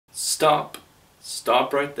stop.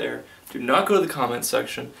 Stop right there. Do not go to the comment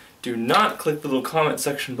section. Do not click the little comment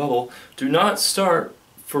section bubble. Do not start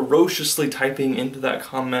ferociously typing into that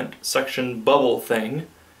comment section bubble thing.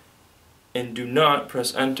 And do not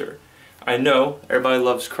press enter. I know everybody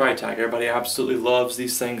loves Krytac. Everybody absolutely loves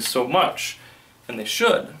these things so much. And they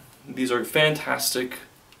should. These are fantastic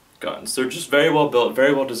guns. They're just very well built,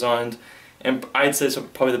 very well designed, and I'd say it's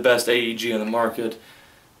probably the best AEG on the market.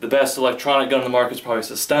 The best electronic gun on the market is probably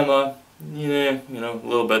Systema. Yeah, you know, a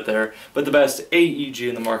little bit there. But the best AEG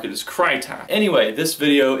in the market is Krytac. Anyway, this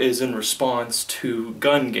video is in response to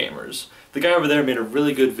gun gamers. The guy over there made a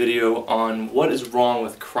really good video on what is wrong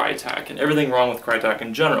with Krytac and everything wrong with Krytac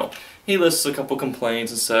in general. He lists a couple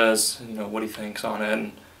complaints and says, you know, what he thinks on it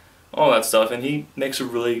and all that stuff, and he makes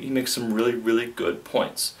some really good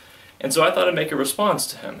points. And so I thought I'd make a response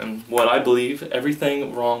to him and what I believe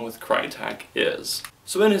everything wrong with Krytac is.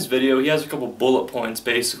 So in his video, he has a couple bullet points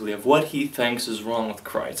basically of what he thinks is wrong with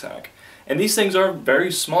Krytac. And these things are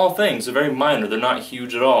very small things, they're very minor, they're not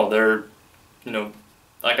huge at all. They're, you know,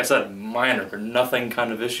 like I said, minor, they're nothing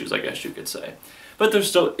kind of issues, I guess you could say. But they're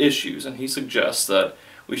still issues, and he suggests that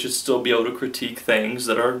we should still be able to critique things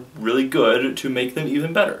that are really good to make them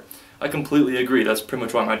even better. I completely agree. That's pretty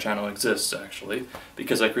much why my channel exists, actually,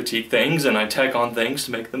 because I critique things and I tech on things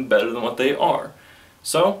to make them better than what they are.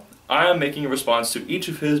 So, I am making a response to each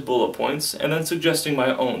of his bullet points and then suggesting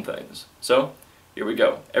my own things. So, here we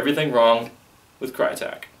go. Everything wrong with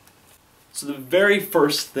Krytac. So the very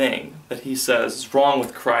first thing that he says is wrong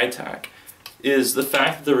with Krytac is the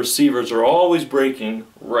fact that the receivers are always breaking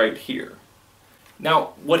right here.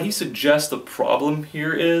 Now, what he suggests the problem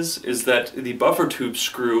here is that the buffer tube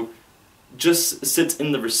screw just sits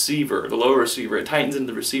in the receiver, the lower receiver, it tightens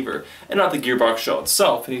into the receiver, and not the gearbox shell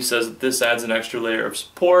itself, and he says that this adds an extra layer of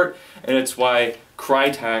support, and it's why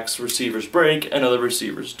Krytac's receivers break and other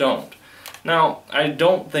receivers don't. Now, I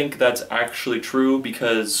don't think that's actually true,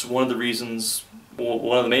 because one of the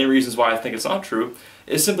main reasons why I think it's not true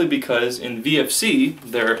is simply because in VFC,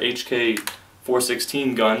 their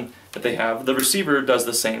HK416 gun that they have, the receiver does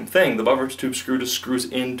the same thing. The buffer tube screw just screws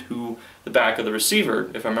into the back of the receiver,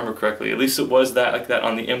 if I remember correctly. At least it was like that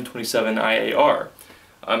on the M27 IAR,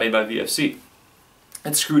 made by VFC.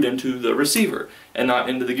 It's screwed into the receiver and not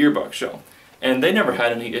into the gearbox shell. And they never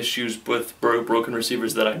had any issues with broken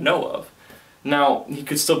receivers that I know of. Now, he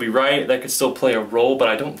could still be right, that could still play a role, but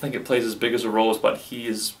I don't think it plays as big as a role as what he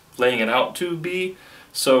is laying it out to be.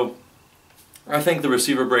 So, I think the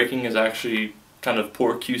receiver breaking is actually kind of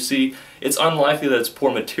poor QC. It's unlikely that it's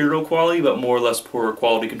poor material quality, but more or less poor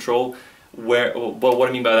quality control. But what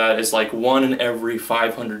I mean by that is like 1 in every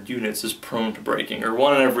 500 units is prone to breaking, or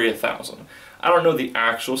 1 in every 1,000. I don't know the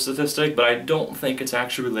actual statistic, but I don't think it's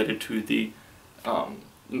actually related to the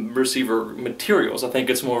receiver materials. I think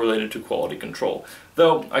it's more related to quality control.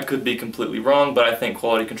 Though, I could be completely wrong, but I think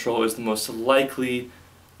quality control is the most likely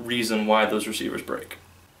reason why those receivers break.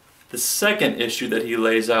 The second issue that he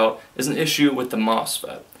lays out is an issue with the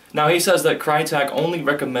MOSFET. Now, he says that Krytac only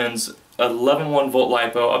recommends 11.1 volt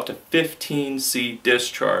LiPo up to 15C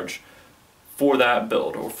discharge for that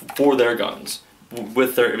build, or for their guns,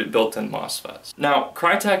 with their built-in MOSFETs. Now,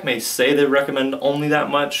 Krytac may say they recommend only that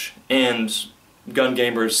much, and Gun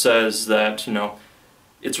Gamers says that, you know,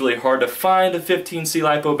 it's really hard to find a 15C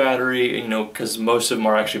LiPo battery, you know, because most of them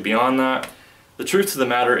are actually beyond that. The truth of the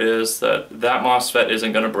matter is that MOSFET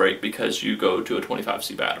isn't going to break because you go to a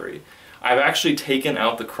 25C battery. I've actually taken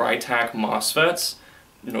out the Krytac MOSFETs,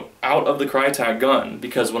 you know, out of the Krytac gun,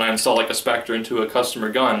 because when I install like a Spectre into a customer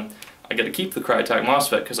gun, I get to keep the Krytac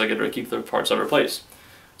MOSFET because I get to keep the parts I replace.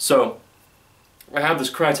 So I have this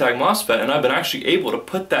Krytac MOSFET, and I've been actually able to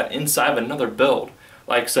put that inside of another build,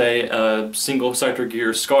 like say a single sector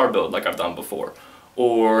gear SCAR build like I've done before,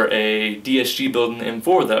 or a DSG build in the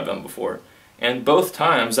M4 that I've done before. And both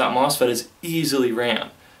times that MOSFET is easily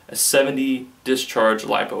ran a 70 discharge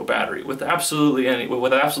LiPo battery with absolutely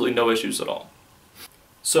no issues at all.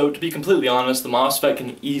 So to be completely honest, the MOSFET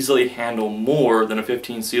can easily handle more than a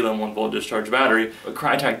 15C 11.1 volt discharge battery, but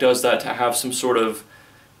Krytac does that to have some sort of,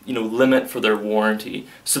 you know, limit for their warranty,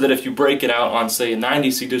 so that if you break it out on, say, a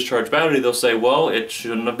 90C discharge battery, they'll say, well, it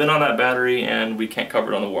shouldn't have been on that battery and we can't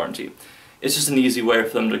cover it on the warranty. It's just an easy way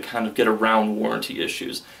for them to kind of get around warranty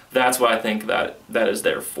issues. That's what I think that is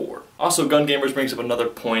there for. Also, Gun Gamers brings up another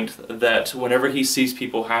point that whenever he sees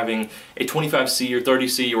people having a 25C or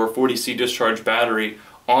 30C or 40C discharge battery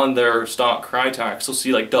on their stock Krytacs,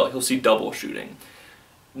 he'll see double shooting.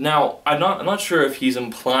 Now, I'm not sure if he's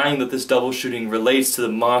implying that this double shooting relates to the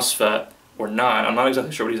MOSFET or not. I'm not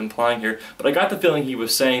exactly sure what he's implying here, but I got the feeling he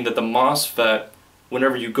was saying that the MOSFET,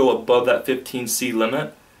 whenever you go above that 15C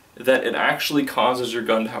limit, that it actually causes your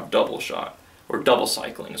gun to have double shot, or double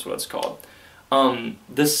cycling is what it's called.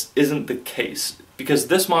 This isn't the case, because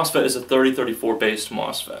this MOSFET is a 3034 based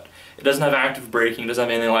MOSFET. It doesn't have active braking, doesn't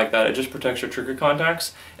have anything like that. It just protects your trigger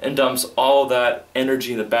contacts and dumps all that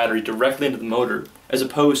energy in the battery directly into the motor, as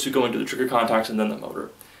opposed to going to the trigger contacts and then the motor,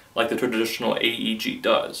 like the traditional AEG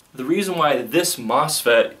does. The reason why this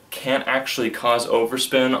MOSFET can't actually cause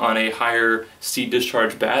overspin on a higher C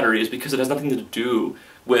discharge battery is because it has nothing to do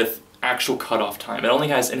with actual cutoff time. It only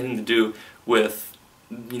has anything to do with,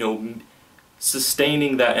 you know,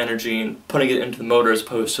 sustaining that energy and putting it into the motor as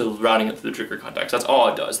opposed to routing it through the trigger contacts. That's all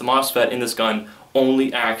it does. The MOSFET in this gun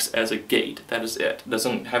only acts as a gate. That is it. It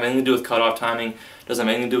doesn't have anything to do with cutoff timing, doesn't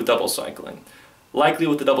have anything to do with double cycling. Likely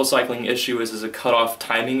what the double cycling issue is a cutoff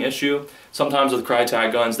timing issue. Sometimes with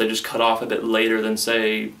Krytac guns they just cut off a bit later than,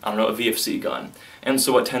 say, I don't know, a VFC gun. And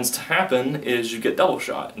so what tends to happen is you get double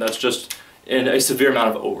shot. That's just in a severe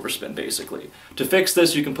amount of overspin, basically. To fix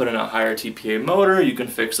this, you can put in a higher TPA motor, you can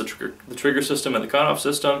fix the trigger system and the cutoff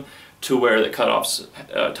system to where the cutoff's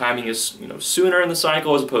timing is, you know, sooner in the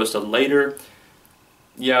cycle as opposed to later.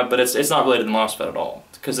 Yeah, but it's not related to the MOSFET at all,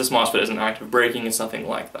 because this MOSFET isn't active braking, it's nothing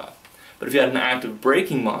like that. But if you had an active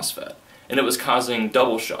braking MOSFET and it was causing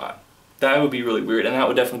double shot, that would be really weird, and that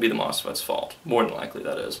would definitely be the MOSFET's fault. More than likely,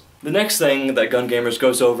 that is. The next thing that Gun Gamers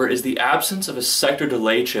goes over is the absence of a sector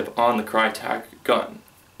delay chip on the Krytac gun.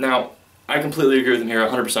 Now, I completely agree with him here,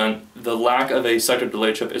 100%. The lack of a sector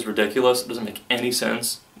delay chip is ridiculous. It doesn't make any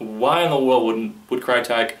sense. Why in the world would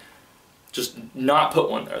Krytac just not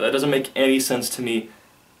put one there? That doesn't make any sense to me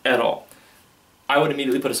at all. I would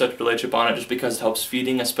immediately put a sector delay chip on it just because it helps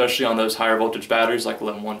feeding, especially on those higher voltage batteries like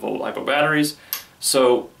 11.1 volt LiPo batteries.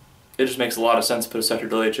 So it just makes a lot of sense to put a sector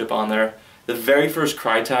delay chip on there. The very first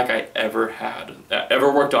Krytac I ever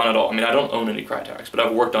worked on at all, I mean, I don't own any Krytacs, but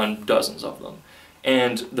I've worked on dozens of them.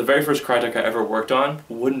 And the very first Krytac I ever worked on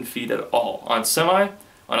wouldn't feed at all. On semi,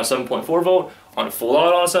 on a 7.4 volt, on full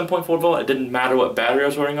auto on a 7.4 volt, it didn't matter what battery I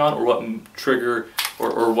was running on or what trigger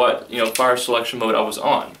or what, you know, fire selection mode I was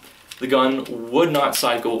on. The gun would not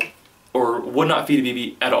cycle or would not feed a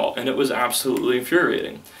BB at all, and it was absolutely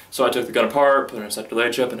infuriating. So I took the gun apart, put in a sector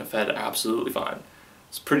delay chip, and it fed absolutely fine.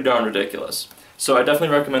 It's pretty darn ridiculous. So I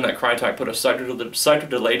definitely recommend that Krytac put a sector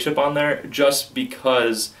delay chip on there, just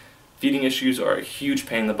because feeding issues are a huge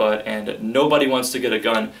pain in the butt, and nobody wants to get a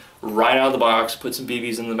gun right out of the box, put some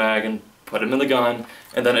BBs in the bag, and put them in the gun,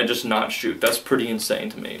 and then it just not shoot. That's pretty insane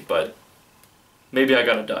to me, but maybe I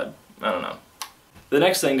got a dud. I don't know. The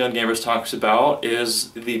next thing Gun Gamers talks about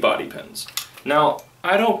is the body pins. Now,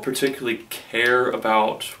 I don't particularly care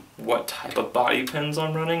about what type of body pins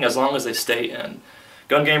I'm running, as long as they stay in.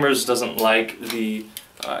 Gun Gamers doesn't like the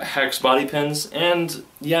hex body pins, and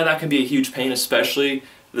yeah, that can be a huge pain, especially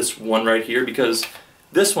this one right here, because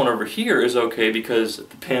this one over here is okay because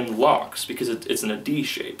the pin locks, because it's in a D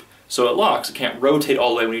shape. So it locks, it can't rotate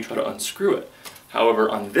all the way when you try to unscrew it. However,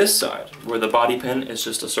 on this side, where the body pin is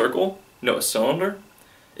just a circle, no, a cylinder,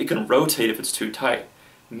 it can rotate if it's too tight,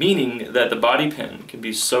 meaning that the body pin can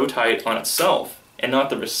be so tight on itself and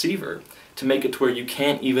not the receiver to make it to where you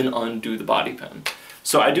can't even undo the body pin.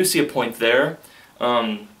 So I do see a point there.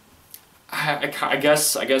 I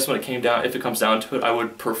guess when it came down, if it comes down to it, I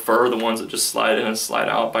would prefer the ones that just slide in and slide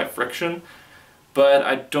out by friction, but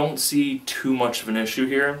I don't see too much of an issue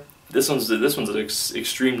here. This one's an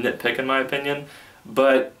extreme nitpick in my opinion,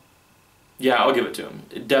 but yeah, I'll give it to him.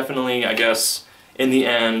 Definitely, I guess, in the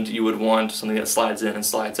end, you would want something that slides in and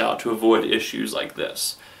slides out to avoid issues like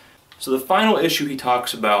this. So the final issue he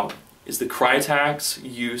talks about is the Krytac's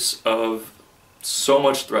use of so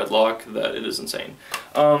much thread lock that it is insane.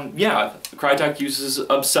 Yeah, Krytac uses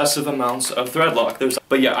obsessive amounts of thread lock.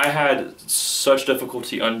 But yeah, I had such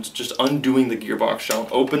difficulty on just undoing the gearbox shell,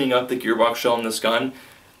 opening up the gearbox shell in this gun,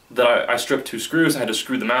 that I stripped 2 screws, I had to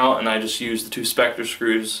screw them out, and I just used the 2 Spectre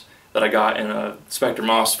screws that I got in a Spectre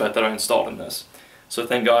MOSFET that I installed in this. So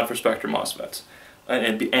thank God for Spectre MOSFETs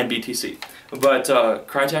and BTC. But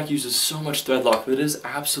Krytac uses so much thread lock that it is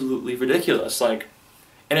absolutely ridiculous. Like,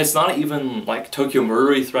 and it's not even like Tokyo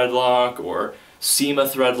Marui thread lock or SEMA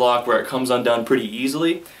thread lock where it comes undone pretty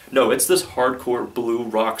easily. No, it's this hardcore blue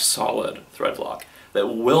rock solid thread lock that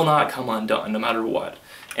will not come undone no matter what.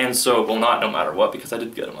 And so, well, not no matter what, because I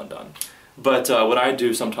did get them undone. But what I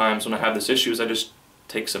do sometimes when I have this issue is I just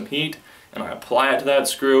take some heat and I apply it to that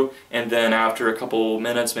screw, and then after a couple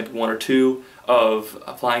minutes, maybe 1 or 2 of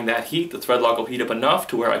applying that heat, the thread lock will heat up enough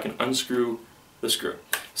to where I can unscrew the screw.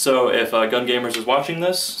 So if Gun Gamers is watching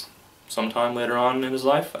this sometime later on in his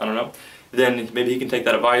life, I don't know, then maybe he can take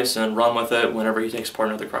that advice and run with it whenever he takes part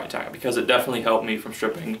in the Krytac, because it definitely helped me from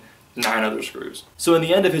stripping 9 other screws. So in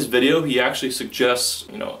the end of his video, he actually suggests,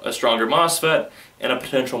 you know, a stronger MOSFET and a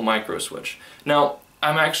potential micro switch. Now,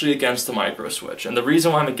 I'm actually against the micro switch, and the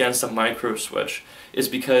reason why I'm against the micro switch is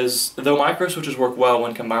because though micro switches work well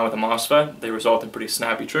when combined with a MOSFET, they result in pretty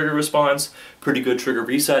snappy trigger response, pretty good trigger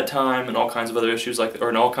reset time, and all kinds of other issues like, or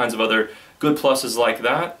and all kinds of other good pluses like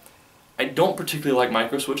that. I don't particularly like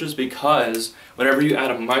micro switches because whenever you add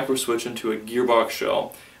a micro switch into a gearbox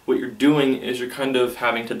shell, what you're doing is you're kind of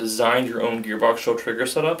having to design your own gearbox shell trigger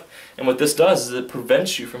setup, and what this does is it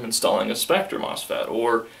prevents you from installing a Spectre MOSFET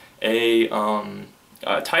or a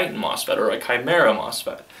Titan MOSFET or a Chimera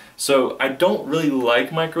MOSFET. So I don't really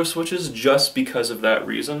like micro switches just because of that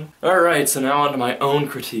reason. Alright, so now on to my own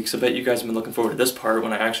critiques. I bet you guys have been looking forward to this part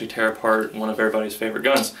when I actually tear apart one of everybody's favorite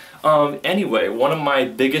guns. Anyway, one of my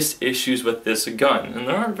biggest issues with this gun, and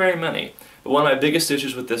there aren't very many, but one of my biggest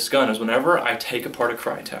issues with this gun is whenever I take apart a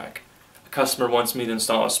Krytac, a customer wants me to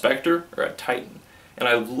install a Spectre or a Titan. And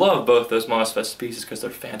I love both those MOSFET pieces because they're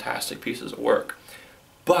fantastic pieces of work.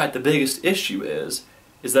 But the biggest issue is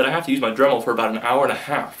that I have to use my Dremel for about an hour and a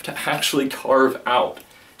half to actually carve out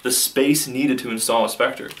the space needed to install a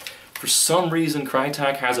Spectre. For some reason,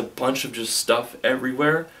 Krytac has a bunch of just stuff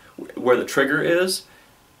everywhere where the trigger is.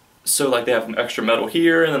 So like they have extra metal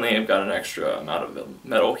here, and then they've got an extra amount of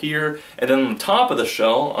metal here, and then on the top of the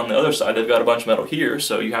shell, on the other side, they've got a bunch of metal here,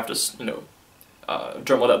 so you have to, you know,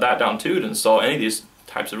 Dremel that down too to install any of these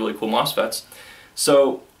types of really cool MOSFETs.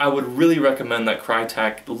 So I would really recommend that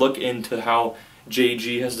Krytac look into how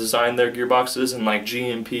JG has designed their gearboxes and like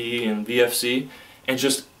GMP and VFC, and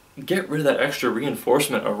just get rid of that extra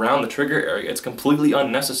reinforcement around the trigger area. It's completely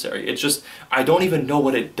unnecessary. It's just, I don't even know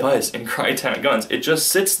what it does in Krytac guns. It just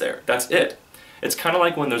sits there. That's it. It's kind of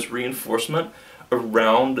like when there's reinforcement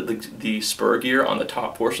around the spur gear on the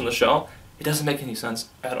top portion of the shell. It doesn't make any sense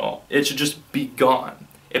at all. It should just be gone.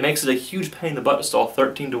 It makes it a huge pain in the butt to install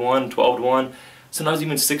 13 to 1, 12 to 1, sometimes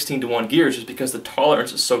even 16 to 1 gears just because the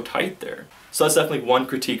tolerance is so tight there. So that's definitely one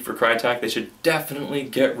critique for Krytac. They should definitely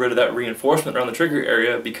get rid of that reinforcement around the trigger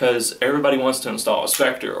area because everybody wants to install a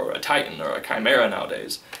Spectre or a Titan or a Chimera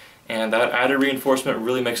nowadays. And that added reinforcement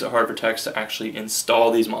really makes it hard for techs to actually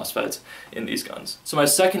install these MOSFETs in these guns. So my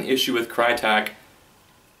second issue with Krytac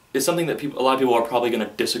is something that a lot of people are probably going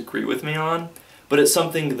to disagree with me on, but it's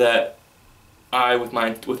something that I, with my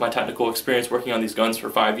technical experience working on these guns for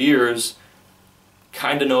 5 years,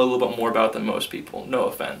 kind of know a little bit more about than most people, no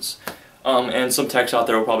offense. And some techs out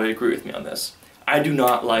there will probably agree with me on this. I do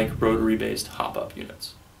not like rotary-based hop-up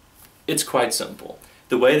units. It's quite simple.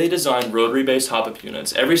 The way they design rotary-based hop-up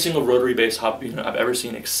units, every single rotary-based hop-up unit I've ever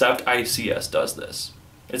seen except ICS does this.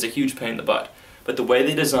 It's a huge pain in the butt. But the way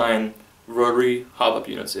they design rotary hop-up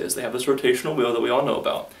units is they have this rotational wheel that we all know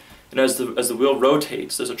about. And as the wheel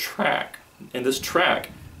rotates, there's a track. And this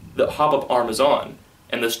track, the hop-up arm is on.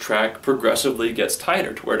 And this track progressively gets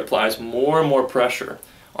tighter to where it applies more and more pressure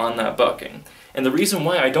on that bucking. And the reason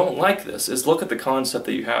why I don't like this is look at the concept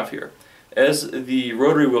that you have here. As the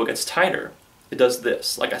rotary wheel gets tighter, it does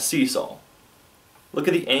this, like a seesaw. Look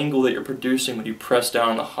at the angle that you're producing when you press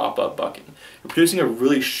down on the hop-up bucking. You're producing a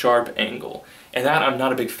really sharp angle, and that I'm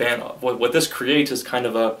not a big fan of. What this creates is kind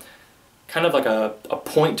of like a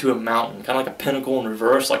point to a mountain, kind of like a pinnacle in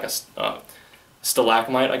reverse, like a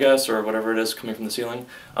stalagmite, I guess, or whatever it is coming from the ceiling.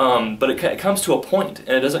 But it comes to a point,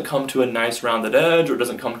 and it doesn't come to a nice rounded edge, or it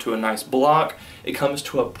doesn't come to a nice block. It comes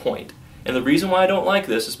to a point. And the reason why I don't like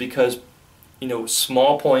this is because, you know,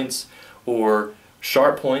 small points or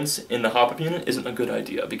sharp points in the hop-up unit isn't a good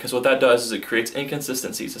idea, because what that does is it creates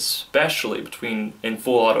inconsistencies, especially in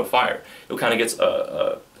full auto fire. It kind of gets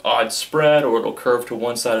a odd spread, or it'll curve to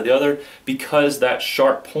one side or the other, because that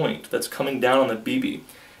sharp point that's coming down on the BB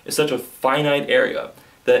is such a finite area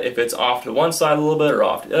that if it's off to one side a little bit or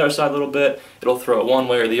off to the other side a little bit, it'll throw it one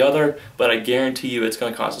way or the other, but I guarantee you it's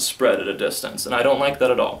going to cause a spread at a distance, and I don't like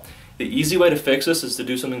that at all. The easy way to fix this is to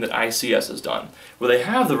do something that ICS has done, where they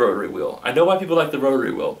have the rotary wheel. I know why people like the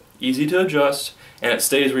rotary wheel. Easy to adjust, and it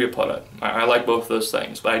stays where you put it. I like both those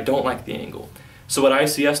things, but I don't like the angle. So what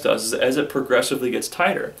ICS does is, as it progressively gets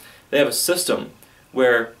tighter, they have a system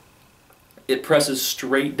where it presses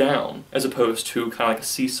straight down, as opposed to kind of like a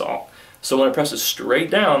seesaw. So when it presses straight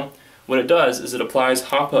down, what it does is it applies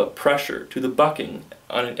hop-up pressure to the bucking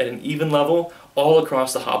at an even level all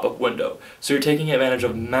across the hop-up window. So you're taking advantage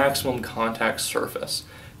of maximum contact surface.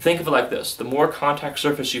 Think of it like this: the more contact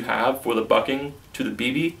surface you have for the bucking to the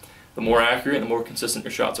BB, the more accurate and the more consistent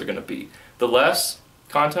your shots are going to be. The less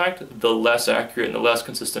contact, the less accurate and the less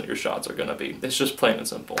consistent your shots are going to be. It's just plain and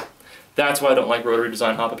simple. That's why I don't like rotary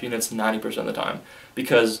design hop-up units 90% of the time,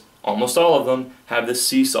 because almost all of them have this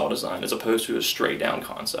seesaw design as opposed to a straight down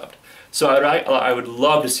concept. So I would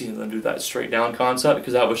love to see them do that straight down concept,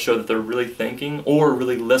 because that would show that they're really thinking or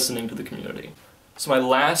really listening to the community. So my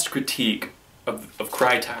last critique of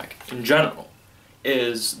Krytac in general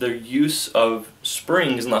is their use of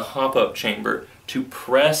springs in the hop-up chamber to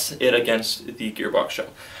press it against the gearbox shell.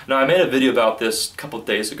 Now, I made a video about this a couple of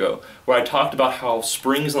days ago where I talked about how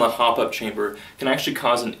springs in the hop-up chamber can actually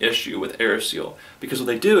cause an issue with air seal, because what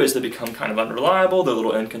they do is they become kind of unreliable, they're a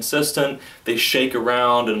little inconsistent, they shake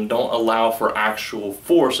around and don't allow for actual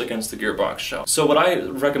force against the gearbox shell. So what I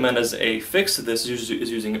recommend as a fix to this is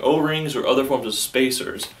using O-rings or other forms of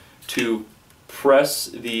spacers to press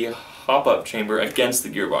the hop-up chamber against the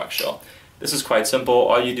gearbox shell. This is quite simple.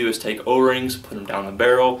 All you do is take O-rings, put them down the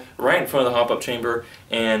barrel, right in front of the hop-up chamber,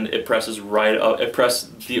 and it presses right up.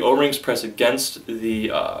 The O-rings press against the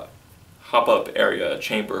hop-up area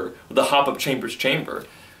chamber, the hop-up chamber's chamber,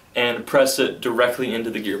 and press it directly into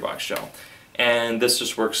the gearbox shell. And this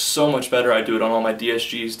just works so much better. I do it on all my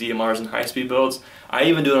DSGs, DMRs, and high-speed builds. I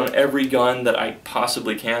even do it on every gun that I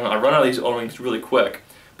possibly can. I run out of these O-rings really quick,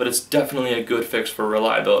 but it's definitely a good fix for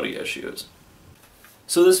reliability issues.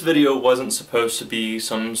 So this video wasn't supposed to be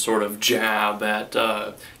some sort of jab at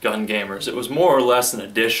gun gamers. It was more or less an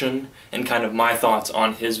addition and kind of my thoughts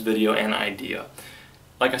on his video and idea.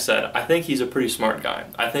 Like I said, I think he's a pretty smart guy.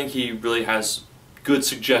 I think he really has good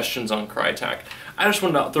suggestions on Krytac. I just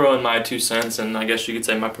wanted to throw in my 2 cents, and I guess you could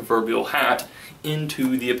say my proverbial hat,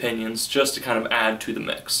 into the opinions just to kind of add to the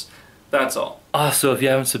mix. That's all. Also, if you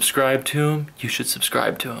haven't subscribed to him, you should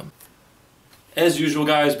subscribe to him. As usual,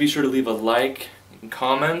 guys, be sure to leave a like and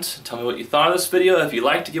comment. Tell me what you thought of this video. If you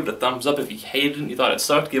liked it, give it a thumbs up. If you hated it and you thought it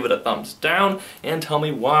sucked, give it a thumbs down. And tell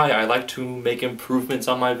me why. I like to make improvements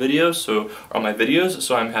on my videos, so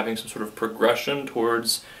I'm having some sort of progression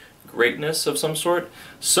towards greatness of some sort.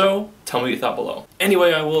 So tell me what you thought below.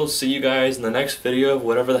 Anyway, I will see you guys in the next video of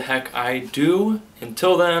whatever the heck I do.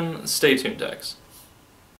 Until then, stay tuned, Techs.